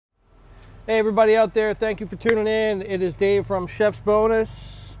Hey everybody out there, thank you for tuning in. It is Dave from Chef's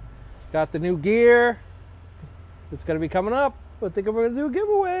Bonus. Got the new gear. It's gonna be coming up. I think we're gonna do a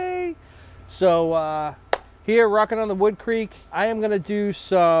giveaway. So here, rocking on the Woodcreek, I am gonna do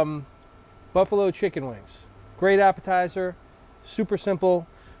some buffalo chicken wings. Great appetizer, super simple,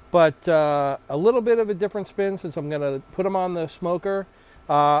 but a little bit of a different spin since I'm gonna put them on the smoker.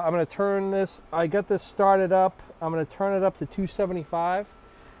 I'm gonna turn this, I got this started up. I'm gonna turn it up to 275.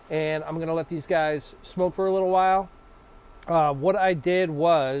 And I'm gonna let these guys smoke for a little while. What I did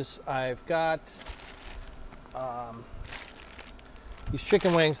was, I've got these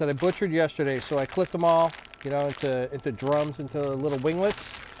chicken wings that I butchered yesterday. So I clipped them all, you know, into drums, into little winglets.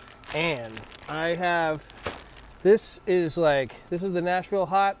 And I have, this is the Nashville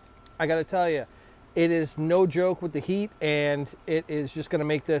Hot. I gotta tell you, it is no joke with the heat, and it is just gonna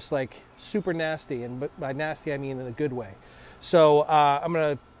make this like super nasty. And by nasty, I mean in a good way. So I'm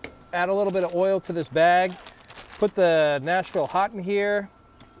gonna add a little bit of oil to this bag, put the Nashville Hot in here,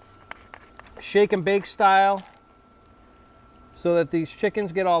 shake and bake style, so that these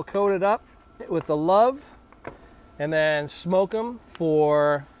chickens get all coated up with the love, and then smoke them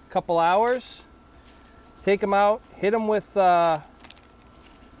for a couple hours. Take them out, hit them with, I'm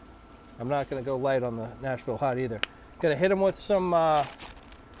not gonna go light on the Nashville Hot either. Gonna hit them with some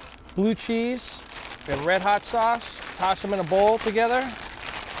blue cheese and red hot sauce, toss them in a bowl together,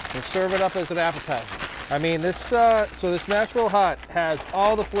 and serve it up as an appetizer. I mean, this, so this Nashville Hot has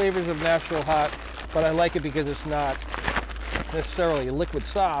all the flavors of Nashville Hot, but I like it because it's not necessarily a liquid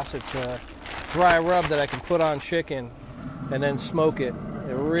sauce. It's a dry rub that I can put on chicken and then smoke it.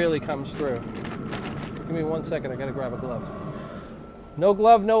 It really comes through. Give me 1 second, I gotta grab a glove. No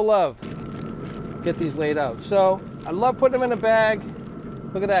glove, no love. Get these laid out. So, I love putting them in a bag.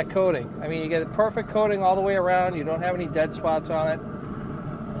 Look at that coating. I mean, you get a perfect coating all the way around. You don't have any dead spots on it.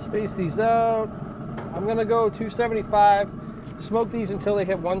 Space these out. I'm gonna go 275. Smoke these until they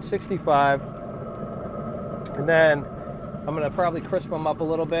hit 165. And then I'm gonna probably crisp them up a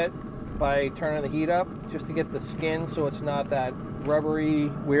little bit by turning the heat up, just to get the skin so it's not that rubbery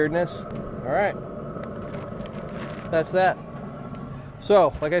weirdness. All right, that's that.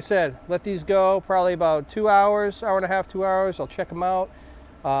 So, like I said, let these go probably about 2 hours, hour and a half, 2 hours. I'll check them out.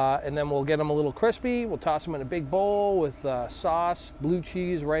 And then we'll get them a little crispy. We'll toss them in a big bowl with sauce, blue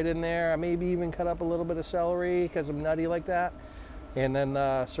cheese right in there. I maybe even cut up a little bit of celery because I'm nutty like that. And then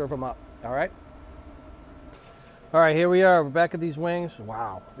serve them up. All right. All right, here we are. We're back at these wings.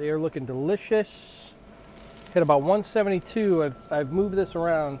 Wow, they are looking delicious. Hit about 172. I've moved this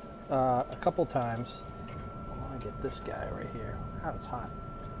around a couple times. I want to get this guy right here. Wow, it's hot.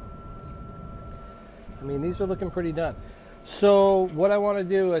 I mean, these are looking pretty done. So what I want to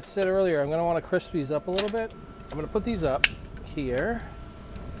do, I said earlier, I'm going to want to crisp these up a little bit. I'm going to put these up here,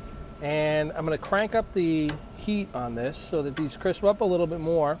 and I'm going to crank up the heat on this so that these crisp up a little bit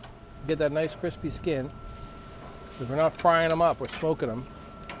more, get that nice crispy skin, because we're not frying them up, we're smoking them.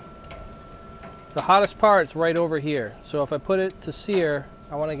 The hottest part's right over here, so if I put it to sear,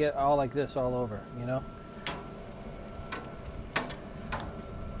 I want to get all like this all over, you know?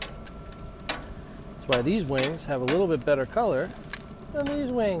 That's why these wings have a little bit better color than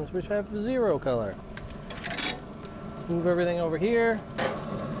these wings, which have zero color. Move everything over here.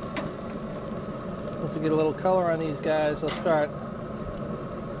 Once I get a little color on these guys, I'll start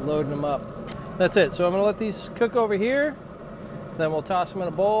loading them up. That's it. So I'm going to let these cook over here. Then we'll toss them in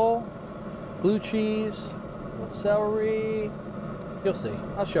a bowl. Blue cheese, a little celery. You'll see.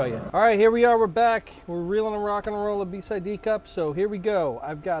 I'll show you. All right, here we are. We're back. We're reeling and rocking and roll a B-side D cup. So here we go.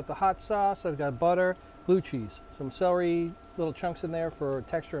 I've got the hot sauce. I've got butter, blue cheese, some celery, little chunks in there for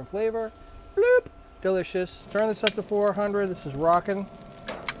texture and flavor. Bloop. Delicious. Turn this up to 400. This is rocking.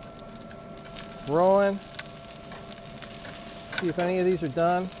 Rolling. See if any of these are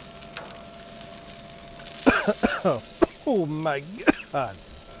done. Oh my God.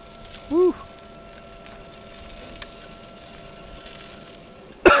 Woo.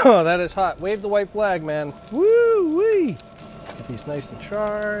 Oh, that is hot. Wave the white flag, man. Woo-wee. Get these nice and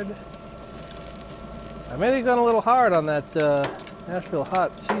charred. I may have gone a little hard on that Nashville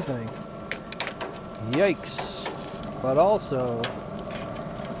Hot seasoning. Yikes. But also,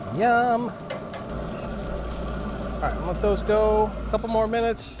 yum. All right, let those go a couple more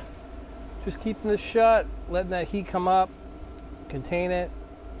minutes. Just keeping this shut, letting that heat come up, contain it,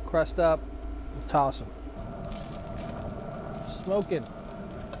 crust up, and toss them. Smoking.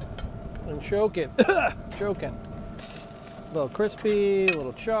 And choking. Choking. A little crispy, a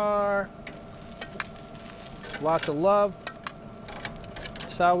little char. Lots of love.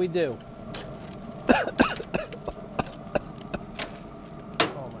 That's how we do. Oh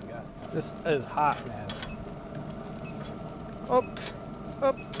my God. This is hot, man. Oh,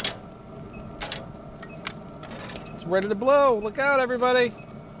 oh. It's ready to blow. Look out, everybody.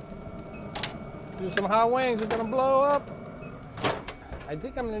 There's some hot wings. It's gonna blow up. I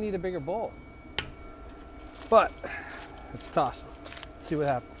think I'm gonna need a bigger bowl. But let's toss them. See what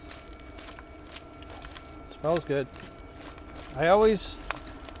happens. Smells good. I always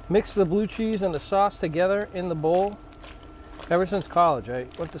mix the blue cheese and the sauce together in the bowl. Ever since college, I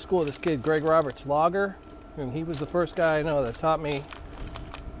went to school with this kid, Greg Roberts Lager, and he was the first guy I know that taught me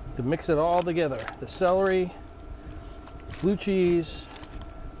to mix it all together. The celery, blue cheese,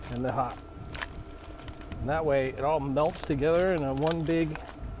 and the hot. And that way it all melts together in a one big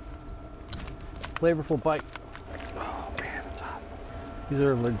flavorful bite. Oh man, it's hot. These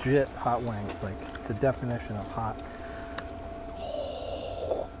are legit hot wings, like the definition of hot.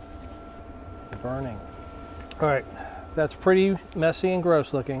 Burning. All right, that's pretty messy and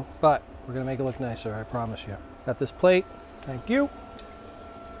gross looking, but we're gonna make it look nicer, I promise you. Got this plate, thank you.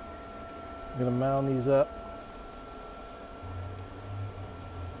 I'm gonna mound these up.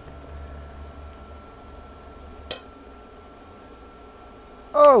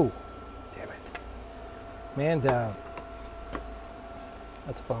 Oh, damn it. Man down.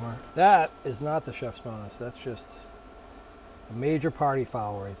 That's a bummer. That is not the chef's bonus, that's just a major party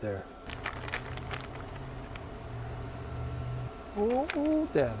foul right there. Oh,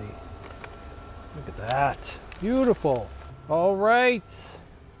 daddy. Look at that. Beautiful. All right.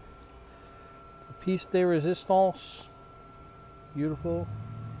 A piece de resistance. Beautiful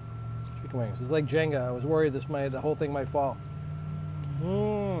chicken wings. It's like Jenga. I was worried the whole thing might fall.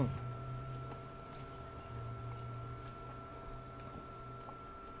 Mmm.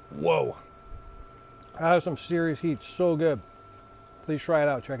 Whoa. That has some serious heat. So good. Please try it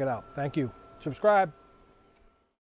out. Check it out. Thank you. Subscribe.